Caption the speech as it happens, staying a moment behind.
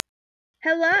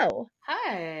Hello.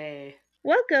 Hi.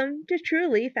 Welcome to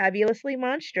Truly Fabulously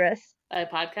Monstrous. A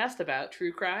podcast about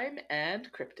true crime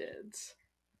and cryptids.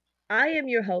 I am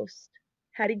your host,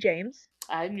 Hattie James.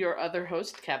 I'm your other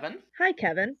host, Kevin. Hi,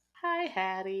 Kevin. Hi,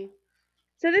 Hattie.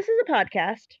 So this is a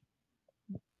podcast.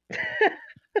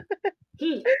 It's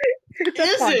a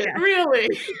Is it podcast. really?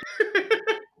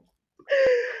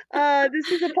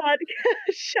 This is a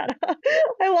podcast. Shut up.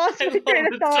 I lost my love train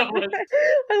of it thought. so much.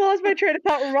 I lost my train of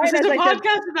thought right This is as a I said.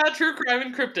 podcast about true crime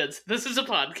and cryptids. This is a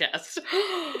podcast.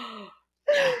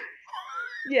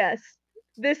 Yes.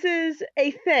 This is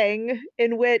a thing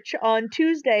in which on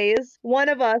Tuesdays, one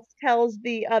of us tells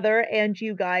the other and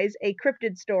you guys a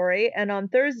cryptid story, and on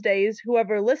Thursdays,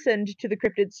 whoever listened to the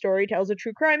cryptid story tells a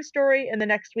true crime story, and the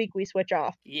next week we switch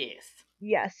off. Yes.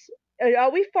 Yes.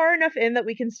 Are we far enough in that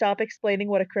we can stop explaining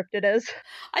what a cryptid is?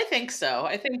 I think so.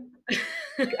 I think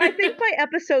by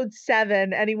episode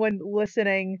 7, anyone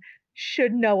listening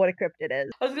should know what a cryptid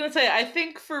is. I was going to say, I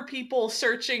think for people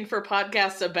searching for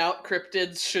podcasts about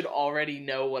cryptids should already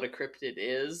know what a cryptid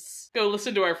is. Go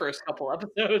listen to our first couple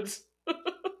episodes.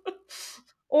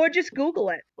 Or just Google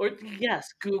it. Or yes,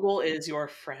 Google is your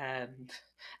friend.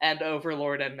 And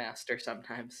overlord and master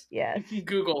sometimes. Yes.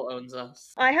 Google owns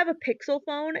us. I have a Pixel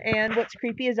phone, and what's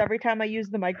creepy is every time I use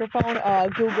the microphone,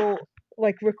 Google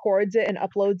records it and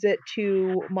uploads it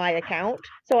to my account.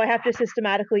 So I have to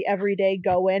systematically every day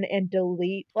go in and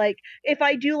delete. If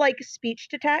I do speech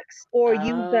to text or use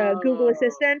the Google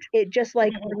Assistant, it just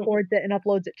records it and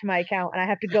uploads it to my account, and I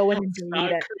have to go in and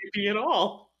delete it. Not creepy at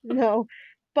all. No,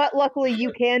 but luckily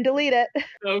you can delete it.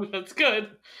 Oh, that's good.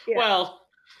 Yeah. Well,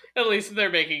 at least they're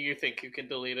making you think you can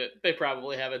delete it. They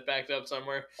probably have it backed up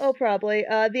somewhere. Oh, probably.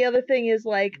 The other thing is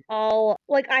I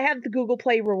have the Google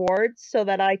Play rewards so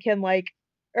that I can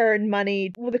earn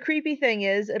money. Well, the creepy thing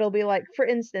is it'll be for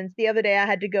instance, the other day I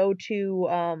had to go to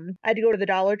the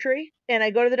Dollar Tree, and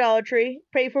I go to the Dollar Tree,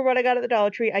 pay for what I got at the Dollar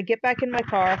Tree. I get back in my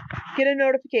car, get a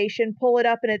notification, pull it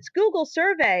up, and it's Google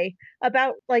survey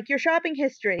about your shopping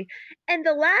history. And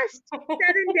the last 7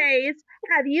 days,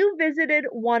 have you visited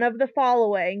one of the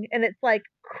following? And it's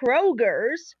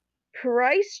Kroger's,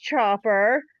 Price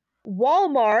Chopper,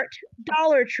 Walmart,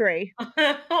 Dollar Tree.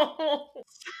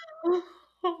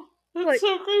 That's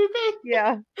so creepy.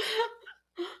 Yeah.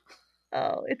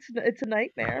 Oh, it's a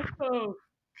nightmare. Oh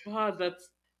God,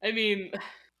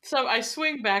 so I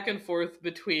swing back and forth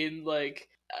between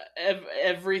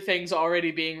everything's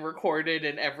already being recorded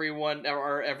and every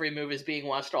move is being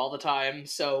watched all the time.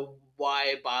 So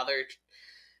why bother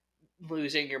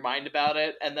losing your mind about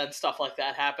it? And then stuff like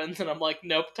that happens, and I'm like,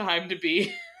 nope, time to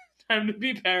be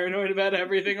paranoid about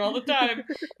everything all the time. And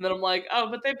then I'm like, oh,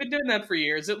 but they've been doing that for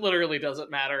years. It literally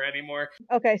doesn't matter anymore.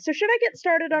 Okay, so should I get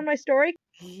started on my story?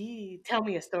 Tell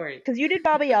me a story. Because you did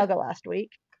Baba Yaga last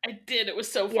week. I did. It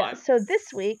was so fun. Yeah, so this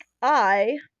week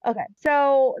I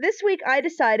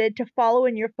decided to follow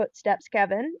in your footsteps,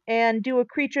 Kevin, and do a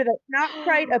creature that's not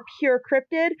quite a pure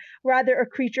cryptid, rather a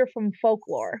creature from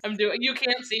folklore. You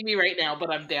can't see me right now,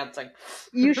 but I'm dancing.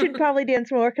 You should probably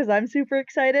dance more because I'm super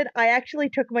excited. I actually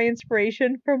took my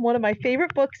inspiration from one of my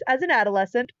favorite books as an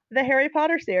adolescent, the Harry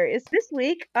Potter series. This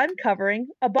week I'm covering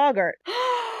a boggart.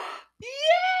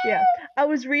 Yeah. I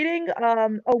was reading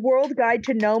A World Guide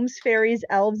to Gnomes, Fairies,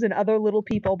 Elves, and Other Little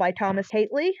People by Thomas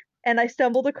Haitley, and I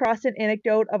stumbled across an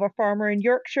anecdote of a farmer in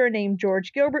Yorkshire named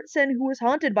George Gilbertson who was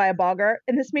haunted by a boggart,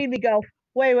 and this made me go,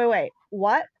 wait,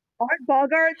 what? Aren't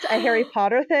boggarts a Harry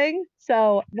Potter thing?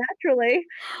 So, naturally,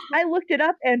 I looked it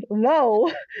up, and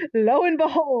lo and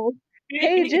behold,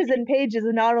 pages and pages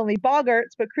of not only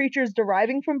boggarts, but creatures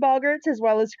deriving from boggarts, as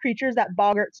well as creatures that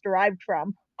boggarts derived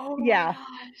from. Oh yeah. my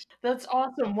gosh, that's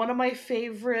awesome. One of my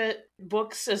favorite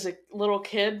books as a little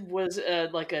kid was a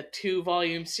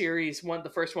 2-volume series.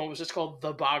 The first one was just called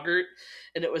The Boggart,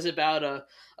 and it was about a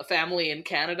family in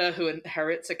Canada who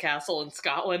inherits a castle in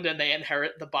Scotland, and they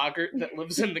inherit the boggart that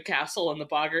lives in the castle, and the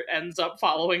boggart ends up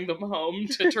following them home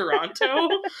to Toronto.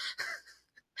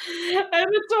 And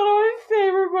it's one of my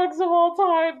favorite books of all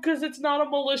time because it's not a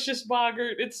malicious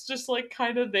boggart. It's just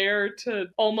kind of there to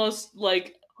almost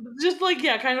kind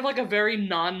of like a very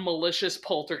non-malicious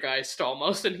poltergeist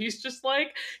almost. And he's just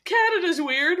like, Canada's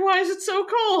weird. Why is it so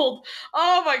cold?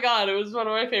 Oh my God, it was one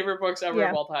of my favorite books ever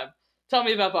of all time. Tell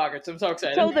me about boggarts. I'm so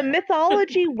excited. So the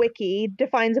Mythology Wiki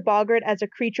defines a boggart as a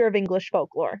creature of English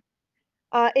folklore.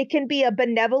 It can be a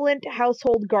benevolent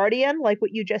household guardian, like what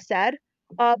you just said,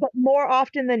 But more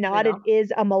often than You not, it know,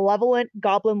 is a malevolent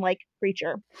goblin-like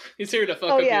creature. he's here to fuck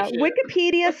Oh up your yeah, shit.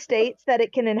 Wikipedia states that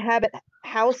it can inhabit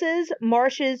houses,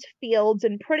 marshes, fields,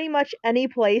 and pretty much any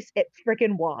place it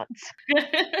frickin' wants.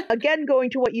 Again, going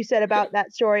to what you said about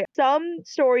that story, some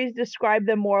stories describe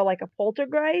them more like a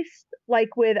poltergeist,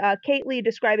 like with Kate Lee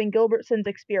describing Gilbertson's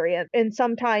experience, and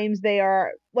sometimes they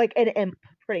are like an imp,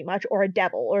 pretty much, or a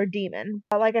devil or a demon.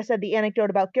 Like I said, the anecdote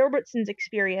about Gilbertson's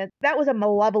experience, that was a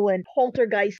malevolent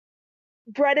poltergeist.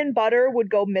 Bread and butter would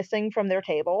go missing from their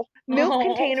table. Milk Oh,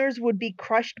 containers would be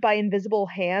crushed by invisible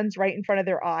hands right in front of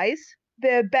their eyes.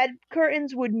 The bed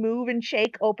curtains would move and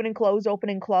shake, open and close, open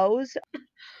and close.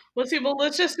 was he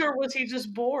malicious or was he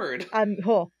just bored?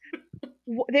 Huh.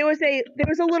 There was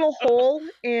a little hole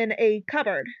in a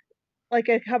cupboard, like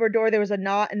a cupboard door. There was a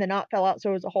knot, and the knot fell out,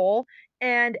 so it was a hole.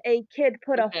 And a kid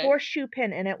put a Okay. horseshoe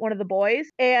pin in it, one of the boys,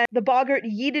 and the boggart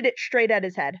yeeted it straight at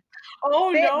his head.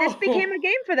 Oh This became no. a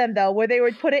game for them though, where they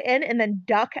would put it in and then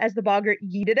duck as the boggart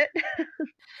yeeted it.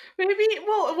 Maybe,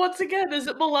 well, once again, is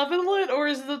it malevolent or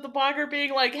is it the boggart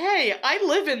being like, hey, I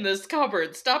live in this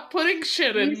cupboard, stop putting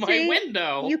shit You in my see,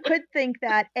 window? you could think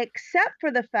that, except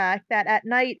for the fact that at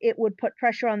night it would put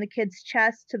pressure on the kid's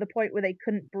chest to the point where they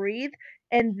couldn't breathe,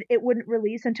 and it wouldn't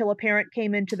release until a parent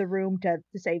came into the room to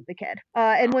save the kid.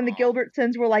 And when the Oh.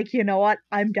 Gilbertsons were like, you know what,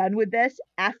 I'm done with this,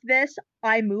 F this,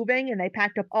 I'm moving, and they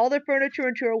packed up all their furniture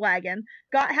into a wagon,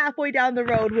 got halfway down the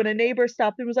road when a neighbor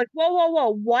stopped and was like, whoa, whoa,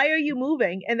 whoa, why are you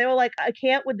moving? And they were like, I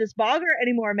can't with this boggart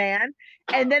anymore, man.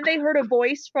 And then they heard a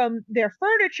voice from their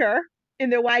furniture in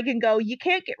their wagon go, "You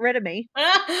can't get rid of me."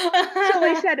 So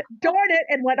they said, "Darn it,"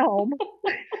 and went home.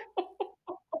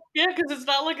 Yeah, because it's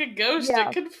not like a ghost. It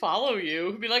Yeah, can follow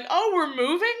you. Be like, oh, we're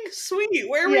moving? Sweet.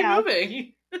 Where are we yeah,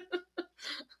 moving?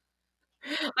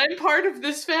 I'm part of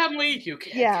this family. You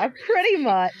can't yeah, get rid of pretty me.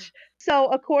 much. So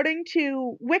according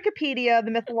to Wikipedia,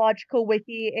 the mythological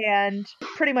wiki, and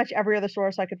pretty much every other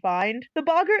source I could find, the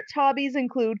boggart's hobbies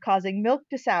include causing milk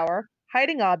to sour,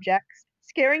 hiding objects,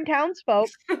 scaring townsfolk,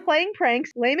 playing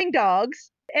pranks, laming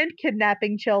dogs, and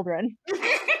kidnapping children.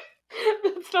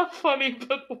 That's not funny,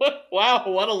 but what? Wow,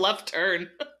 what a left turn.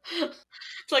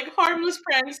 It's like harmless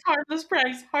pranks, harmless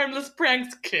pranks, harmless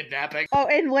pranks, kidnapping. Oh,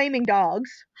 and laming dogs.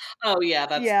 Oh yeah,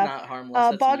 that's Yeah. not harmless.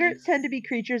 That's mean. Boggarts tend to be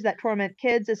creatures that torment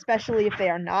kids, especially if they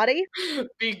are naughty.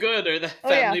 Be good, or the Oh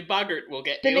yeah. family boggart will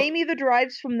get The you. name either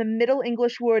derives from the Middle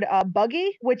English word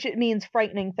buggy, which it means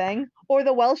frightening thing, or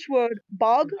the Welsh word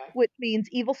bog, Okay. which means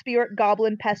evil spirit,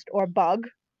 goblin, pest, or bug.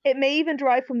 It may even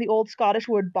derive from the Old Scottish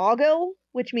word bogle,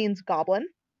 which means goblin.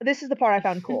 This is the part I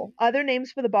found cool. Other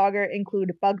names for the boggart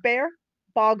include bugbear,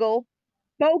 boggle,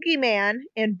 bogeyman,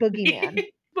 and boogeyman.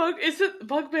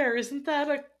 Bugbear? Isn't that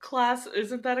a class?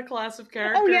 Isn't that a class of Oh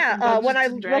character yeah, from when I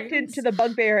Dungeons and looked into Dragons? the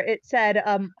bugbear, it said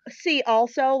see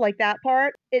also like that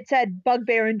part. It said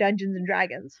bugbear in Dungeons and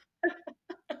Dragons.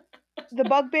 The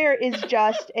bugbear is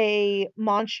just a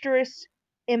monstrous,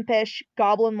 impish,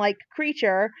 goblin-like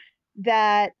creature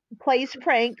that plays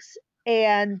pranks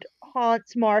and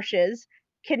haunts marshes,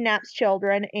 kidnaps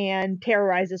children, and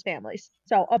terrorizes families.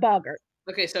 So a boggart.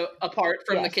 Okay, so apart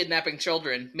from the Yes. kidnapping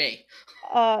children, me.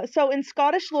 So in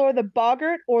Scottish lore, the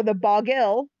boggart or the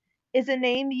bogill is a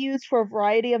name used for a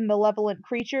variety of malevolent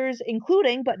creatures,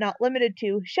 including but not limited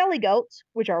to Shelly goats,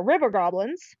 which are river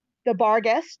goblins, the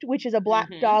barghest, which is a black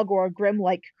Mm-hmm. dog or a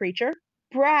grim-like creature,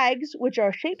 brags, which are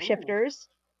Ooh. shapeshifters,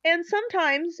 and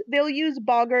sometimes they'll use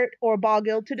boggart or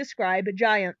bogill to describe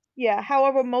giants. Yeah,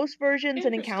 however, most versions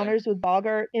and Interesting. encounters with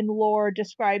boggart in lore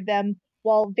describe them,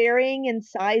 while varying in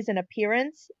size and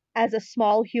appearance, as a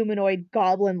small humanoid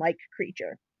goblin-like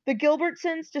creature. The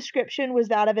Gilbertsons' description was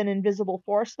that of an invisible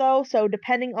force, though, so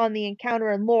depending on the encounter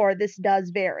and lore, this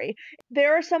does vary.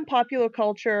 There are some popular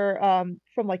culture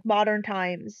from like modern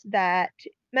times that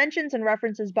mentions and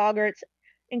references boggarts,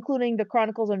 including the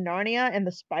Chronicles of Narnia and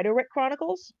the Spiderwick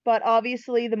Chronicles. But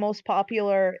obviously, the most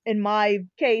popular, in my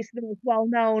case, the most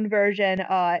well-known version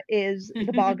is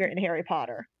the boggart in Harry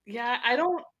Potter. Yeah, I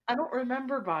don't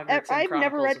remember boggarts in I've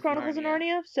never Chronicles read of Chronicles of Narnia.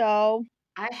 Narnia, so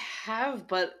I have,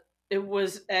 but it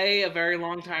was a very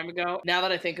long time ago. Now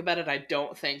that I think about it, I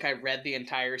don't think I read the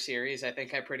entire series. I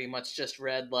think I pretty much just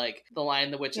read like The Lion,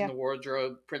 the Witch, and yeah. the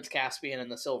Wardrobe, Prince Caspian, and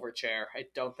the Silver Chair. I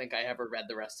don't think I ever read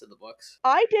the rest of the books.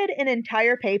 I did an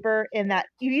entire paper in that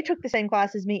you took the same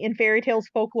class as me in fairy tales,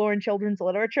 folklore, and children's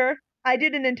literature. I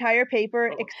did an entire paper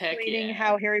Oh heck explaining yeah!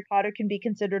 how Harry Potter can be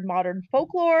considered modern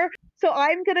folklore. So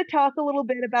I'm going to talk a little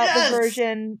bit about the Yes.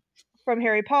 version from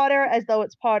Harry Potter as though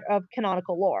it's part of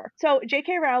canonical lore. So,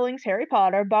 J.K. Rowling's Harry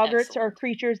Potter, boggarts are Excellent.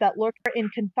 creatures that lurk in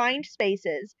confined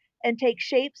spaces and take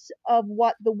shapes of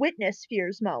what the witness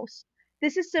fears most.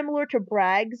 This is similar to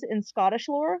Brags in Scottish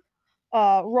lore.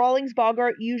 Rawlings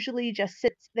Boggart usually just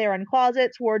sits there in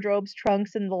closets, wardrobes,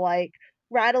 trunks, and the like,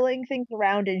 rattling things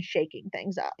around and shaking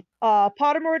things up.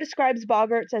 Pottermore describes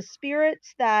Boggarts as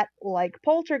spirits that, like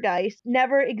poltergeists,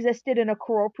 never existed in a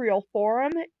corporeal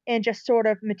form and just sort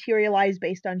of materialize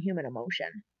based on human emotion.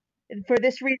 For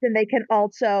this reason, they can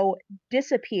also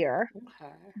disappear,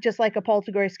 Okay. just like a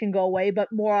poltergeist can go away, but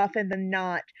more often than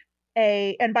not,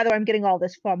 and by the way, I'm getting all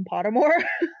this from Pottermore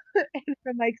and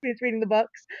from my experience reading the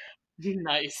books.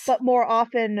 Nice. But more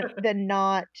often than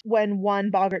not, when one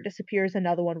boggart disappears,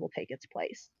 another one will take its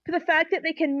place. The fact that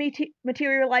they can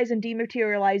materialize and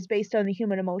dematerialize based on the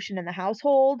human emotion in the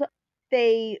household,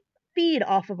 they feed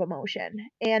off of emotion.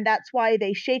 And that's why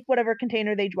they shake whatever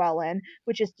container they dwell in,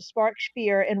 which is to spark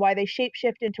fear, and why they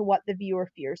shapeshift into what the viewer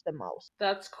fears the most.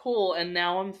 That's cool. And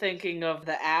now I'm thinking of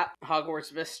the app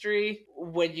Hogwarts Mystery.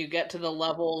 When you get to the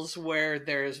levels where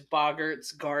there's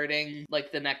boggarts guarding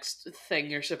like the next thing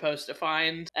you're supposed to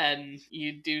find, and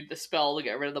you do the spell to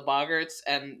get rid of the boggarts,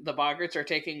 and the boggarts are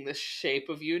taking the shape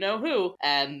of you know who.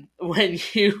 And when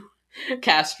you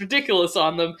cast ridiculous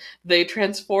on them, they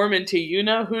transform into you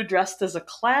know who dressed as a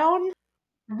clown.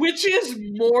 Which is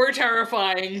more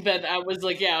terrifying than I was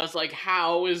like, yeah, I was like,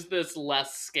 how is this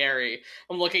less scary?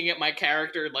 I'm looking at my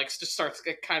character, like, just starts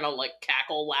to kind of like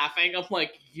cackle laughing. I'm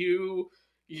like, you're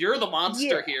the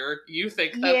monster Yeah. here. You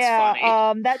think that's funny.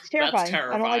 Yeah, that's That's terrifying.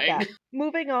 I don't like terrifying. that.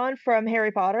 Moving on from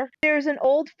Harry Potter, there's an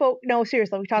old folk. No,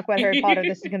 seriously, we talk about Harry Potter.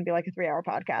 This is going to be like a 3-hour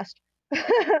podcast.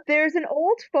 There's an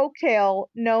old folk tale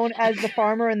known as The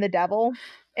Farmer and the Devil,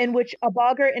 in which a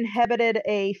boggart inhabited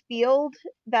a field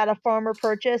that a farmer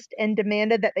purchased and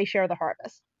demanded that they share the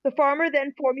harvest. The farmer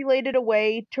then formulated a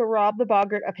way to rob the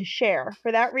boggart of his share.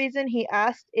 For that reason, he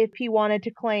asked if he wanted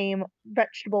to claim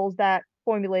vegetables that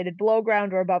formulated below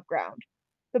ground or above ground.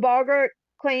 The boggart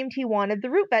claimed he wanted the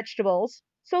root vegetables,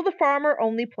 so the farmer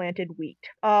only planted wheat.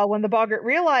 When the boggart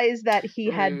realized that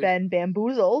he had Rude. been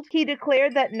bamboozled, he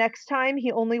declared that next time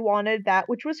he only wanted that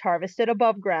which was harvested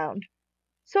above ground.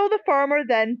 So the farmer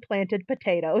then planted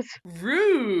potatoes.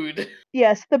 Rude.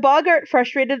 Yes, the boggart,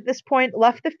 frustrated at this point,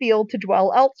 left the field to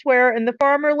dwell elsewhere, and the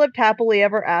farmer lived happily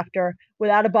ever after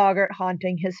without a boggart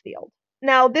haunting his field.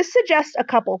 Now, this suggests a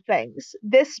couple things.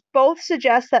 This both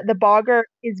suggests that the boggart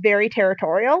is very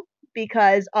territorial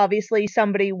because obviously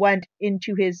somebody went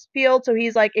into his field. So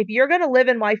he's like, if you're going to live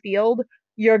in my field,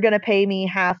 you're going to pay me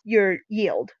half your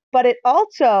yield. But it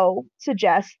also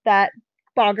suggests that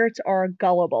boggarts are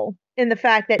gullible in the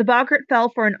fact that the boggart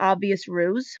fell for an obvious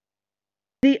ruse.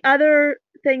 The other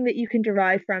thing that you can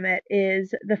derive from it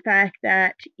is the fact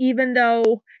that even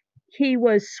though he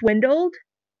was swindled,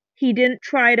 he didn't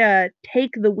try to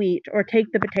take the wheat or take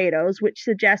the potatoes, which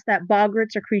suggests that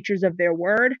boggarts are creatures of their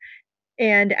word.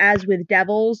 And as with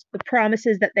devils, the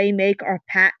promises that they make are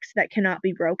pacts that cannot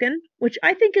be broken, which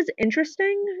I think is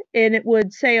interesting. And it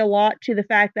would say a lot to the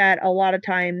fact that a lot of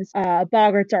times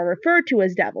boggarts are referred to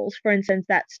as devils. For instance,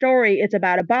 that story, it's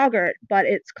about a boggart, but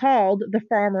it's called The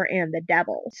Farmer and the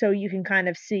Devil. So you can kind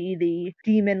of see the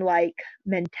demon-like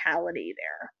mentality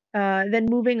there. Then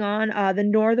moving on, the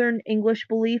Northern English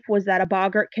belief was that a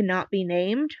boggart cannot be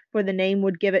named, for the name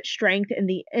would give it strength and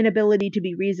the inability to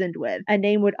be reasoned with. A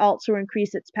name would also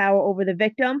increase its power over the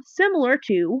victim, similar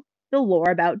to the lore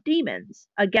about demons.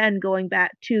 Again, going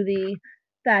back to the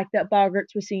fact that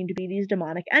boggarts were seen to be these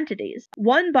demonic entities.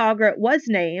 One boggart was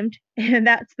named, and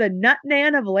that's the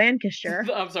Nutnan of Lancashire.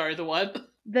 I'm sorry, the what?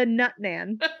 The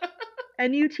Nutnan.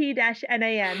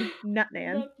 Nut-Nan.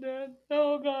 Nutnan. Nutnan.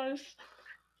 Oh gosh.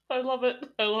 I love it.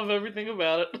 I love everything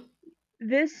about it.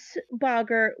 This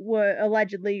boggart would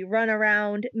allegedly run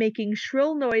around making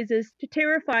shrill noises to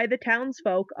terrify the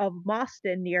townsfolk of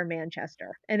Moston near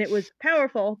Manchester. And it was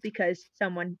powerful because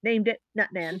someone named it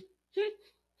Nutnan.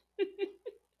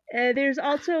 There's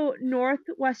also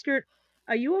northwestern.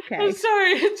 Are you okay? I'm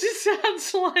sorry, it just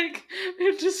sounds like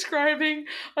you're describing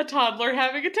a toddler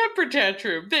having a temper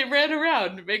tantrum. They ran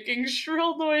around making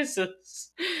shrill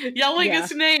noises. Yelling Yeah,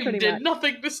 its name pretty did much.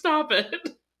 nothing to stop it.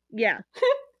 Yeah.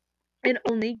 And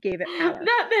only gave it power.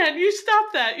 Nutman, you stop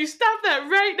that. You stop that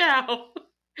right now.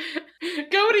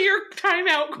 Go to your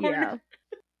timeout corner.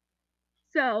 Yeah.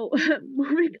 So,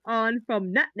 moving on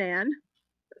from Nutnan.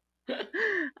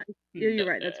 You're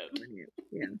right, that's funny.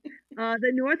 Yeah.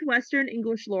 The Northwestern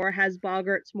English lore has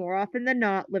boggarts more often than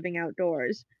not living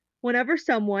outdoors. Whenever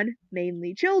someone,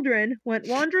 mainly children, went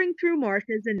wandering through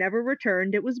marshes and never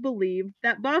returned, it was believed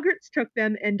that boggarts took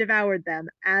them and devoured them,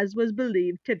 as was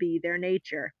believed to be their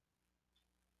nature.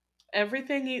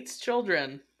 Everything eats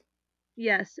children.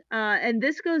 Yes, and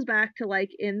this goes back to like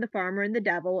in The Farmer and the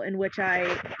Devil, in which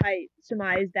I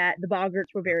surmise that the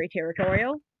boggarts were very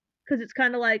territorial, because it's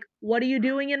kind of like, what are you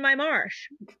doing in my marsh?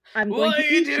 I'm going What to are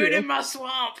you eat doing you. in my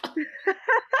swamp?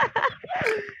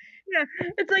 Yeah,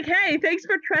 it's like, hey, thanks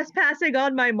for trespassing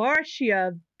on my marsh,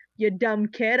 you dumb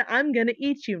kid. I'm gonna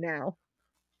eat you now.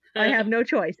 I have no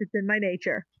choice. It's in my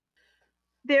nature.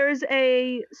 There's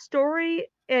a story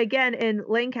again in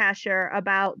Lancashire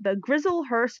about the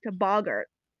Grizzlehurst boggart,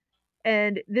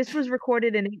 and this was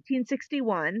recorded in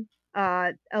 1861.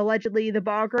 Allegedly, the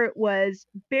boggart was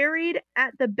buried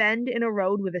at the bend in a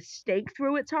road with a stake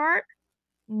through its heart,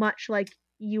 much like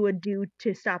you would do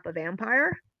to stop a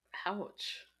vampire.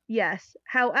 Ouch. Yes.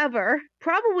 However,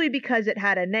 probably because it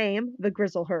had a name, the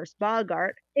Grizzlehurst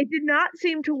boggart, it did not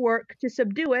seem to work to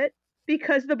subdue it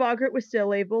because the boggart was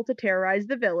still able to terrorize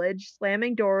the village,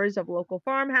 slamming doors of local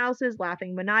farmhouses,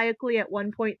 laughing maniacally. At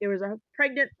one point, there was a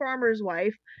pregnant farmer's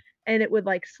wife, and it would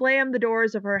like slam the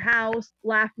doors of her house,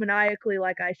 laugh maniacally,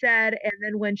 like I said, and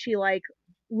then when she like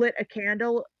lit a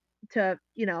candle to,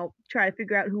 try to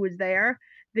figure out who was there,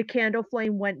 the candle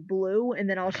flame went blue, and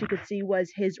then all she could see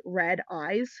was his red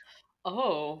eyes.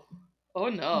 Oh. Oh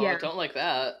no, Yeah, don't like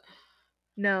that.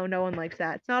 no, no one likes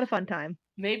that. It's not a fun time.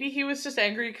 Maybe he was just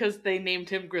angry because they named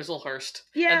him Grizzlehurst.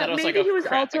 And Yeah, then I was like, maybe oh he was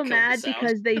crap, I also killed the mad sound.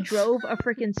 because they drove a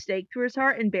freaking stake through his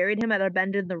heart and buried him at a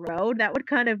bend in the road. That would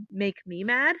kind of make me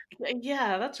mad.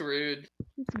 Yeah, that's rude.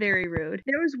 It's very rude.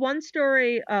 There was one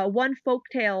story, one folk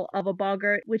tale of a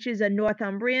boggart, which is a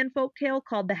Northumbrian folk tale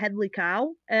called the Headley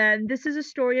Cow. And this is a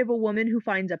story of a woman who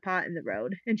finds a pot in the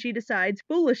road, and she decides,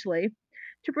 foolishly,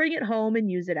 to bring it home and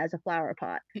use it as a flower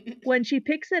pot. When she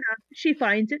picks it up, she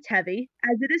finds it's heavy,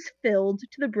 as it is filled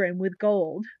to the brim with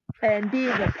gold. And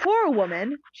being a poor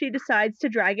woman, she decides to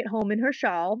drag it home in her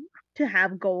shawl to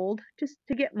have gold, just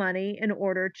to get money in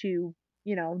order to,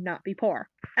 not be poor.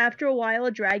 After a while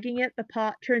of dragging it, the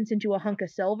pot turns into a hunk of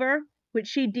silver, which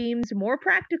she deems more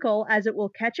practical as it will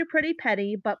catch a pretty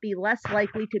penny but be less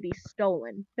likely to be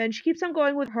stolen. Then she keeps on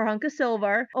going with her hunk of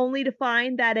silver, only to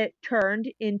find that it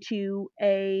turned into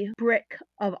a brick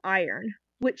of iron,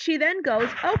 which she then goes,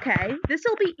 okay, this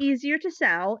will be easier to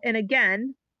sell, and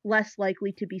again, less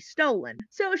likely to be stolen.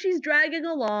 So she's dragging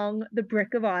along the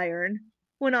brick of iron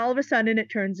when all of a sudden it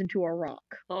turns into a rock.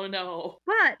 Oh no.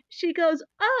 But she goes,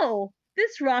 oh,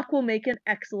 this rock will make an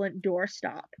excellent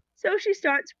doorstop. So she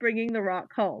starts bringing the rock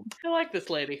home. I like this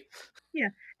lady. Yeah.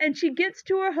 And she gets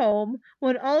to her home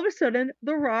when all of a sudden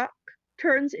the rock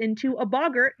turns into a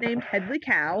boggart named Headley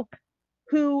Cow,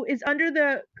 who is under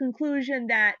the conclusion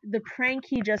that the prank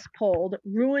he just pulled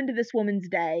ruined this woman's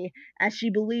day, as she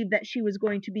believed that she was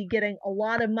going to be getting a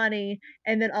lot of money,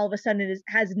 and then all of a sudden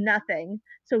has nothing.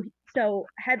 So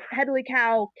Headley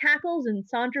Cow cackles and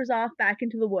saunters off back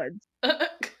into the woods.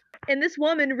 And this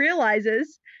woman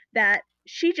realizes that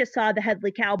she just saw the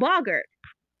Headley Cow boggart.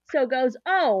 So goes,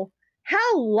 oh,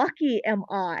 how lucky am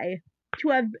I to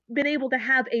have been able to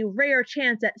have a rare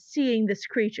chance at seeing this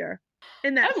creature.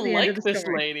 And I that's the end of like the this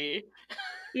story. lady.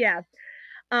 Yeah.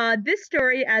 This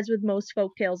story, as with most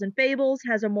folk tales and fables,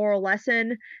 has a moral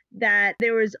lesson that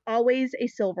there is always a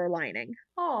silver lining.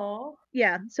 Aww.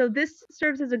 Yeah, so this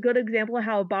serves as a good example of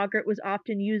how a boggart was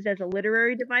often used as a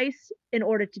literary device in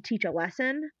order to teach a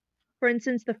lesson. For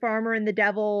instance, The Farmer and the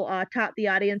Devil taught the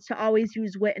audience to always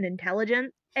use wit and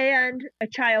intelligence. And a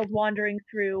child wandering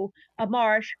through a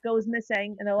marsh goes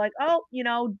missing, and they're like, oh,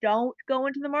 don't go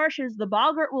into the marshes. The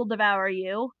boggart will devour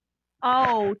you.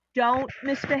 Oh, don't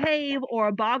misbehave, or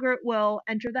a boggart will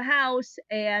enter the house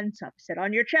and sit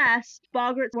on your chest.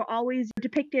 Boggarts were always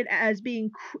depicted as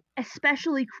being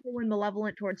especially cruel and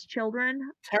malevolent towards children.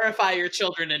 Terrify your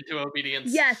children into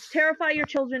obedience. Yes, terrify your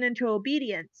children into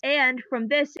obedience. And from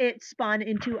this, it spun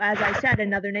into, as I said,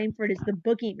 another name for it is the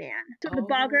boogeyman. So the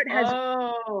boggart has,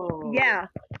 yeah.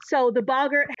 So the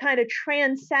boggart kind of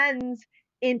transcends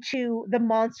into the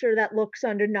monster that looks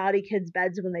under naughty kids'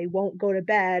 beds when they won't go to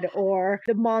bed, or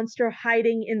the monster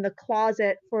hiding in the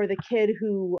closet for the kid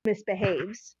who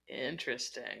misbehaves.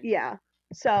 Interesting. Yeah.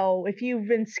 So if you've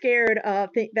been scared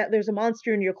that there's a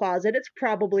monster in your closet, it's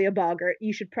probably a boggart.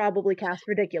 You should probably cast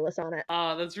Ridiculous on it.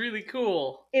 That's really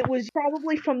cool. It was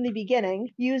probably from the beginning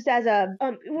used as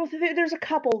there's a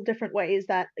couple different ways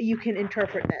that you can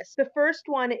interpret this. The first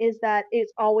one is that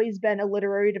it's always been a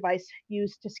literary device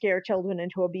used to scare children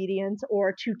into obedience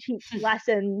or to teach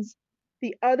lessons.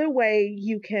 The other way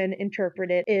you can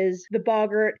interpret it is the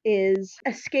boggart is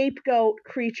a scapegoat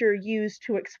creature used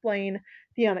to explain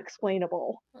the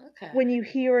unexplainable. Okay. When you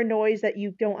hear a noise that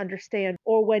you don't understand,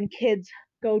 or when kids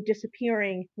go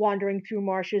disappearing, wandering through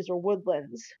marshes or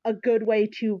woodlands. A good way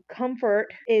to comfort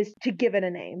is to give it a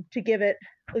name, to give it,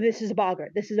 this is a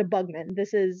boggart, this is a bugman,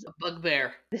 this is A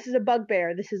bugbear. this is a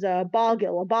bugbear, this is a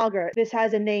boggle, a boggart. This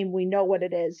has a name, we know what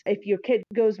it is. If your kid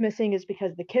goes missing, it's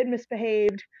because the kid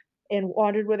misbehaved and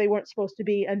wandered where they weren't supposed to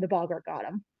be, and the boggart got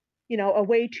them. You know, a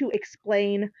way to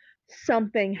explain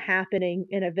something happening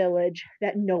in a village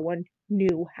that no one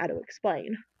knew how to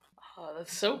explain. Oh,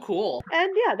 that's so cool. And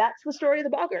yeah, that's the story of the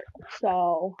boggart.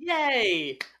 So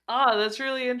Yay! Ah, that's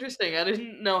really interesting. I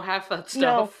didn't know half that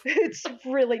no, stuff. it's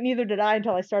really, neither did I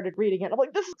until I started reading it. I'm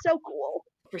like, this is so cool.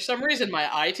 For some reason, my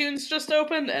iTunes just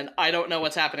opened, and I don't know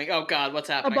what's happening. Oh God, what's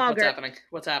happening? What's boggart. happening?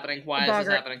 What's happening? Why A is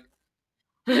this boggart.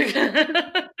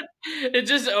 happening? It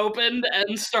just opened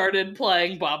and started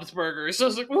playing Bob's Burgers. So I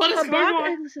was like, what is going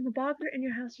on? Listen, the boggart in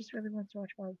your house just really wants to watch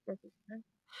Bob's Burgers.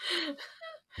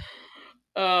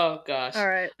 Oh gosh. All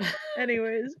right.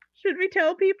 Anyways, should we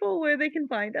tell people where they can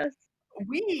find us?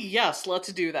 Yes,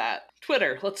 let's do that.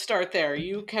 Twitter, let's start there.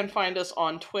 You can find us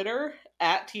on Twitter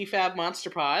at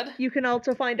TFABMonsterPod. You can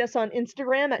also find us on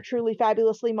Instagram at Truly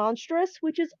Fabulously Monstrous,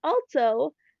 which is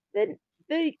also the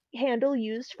handle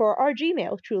used for our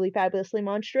Gmail,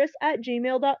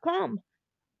 trulyfabulouslymonstrous@gmail.com.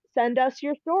 Send us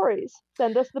your stories.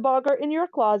 Send us the boggart in your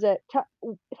closet.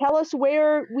 Tell us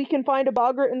where we can find a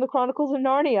boggart in the Chronicles of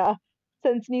Narnia,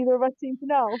 since neither of us seem to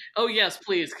know. Oh yes,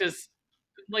 please, because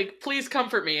please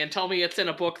comfort me and tell me it's in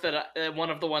a book that one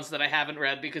of the ones that I haven't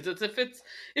read, because if it's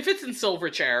in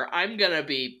Silverchair, I'm gonna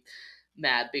be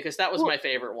mad because that was my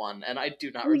favorite one, and I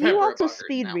do not remember. You also a boggart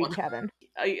speed in that read, one. Kevin.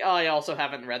 I also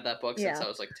haven't read that book since I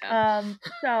was like 10.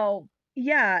 So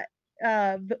yeah,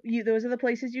 those are the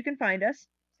places you can find us.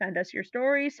 Send us your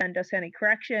stories. Send us any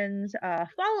corrections.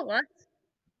 Follow us.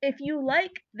 If you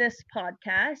like this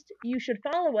podcast, you should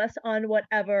follow us on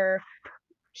whatever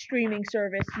streaming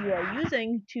service you are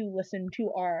using to listen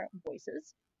to our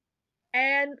voices.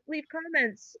 And leave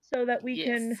comments so that we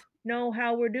can know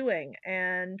how we're doing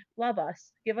and love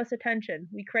us. Give us attention.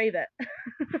 We crave it.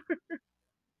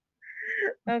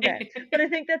 Okay. But I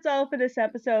think that's all for this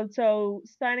episode. So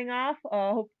signing off.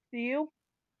 Hope to see you.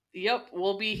 Yep,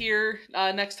 we'll be here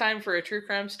next time for a true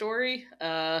crime story.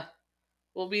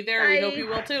 We'll be there. Bye. We hope you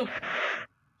will too.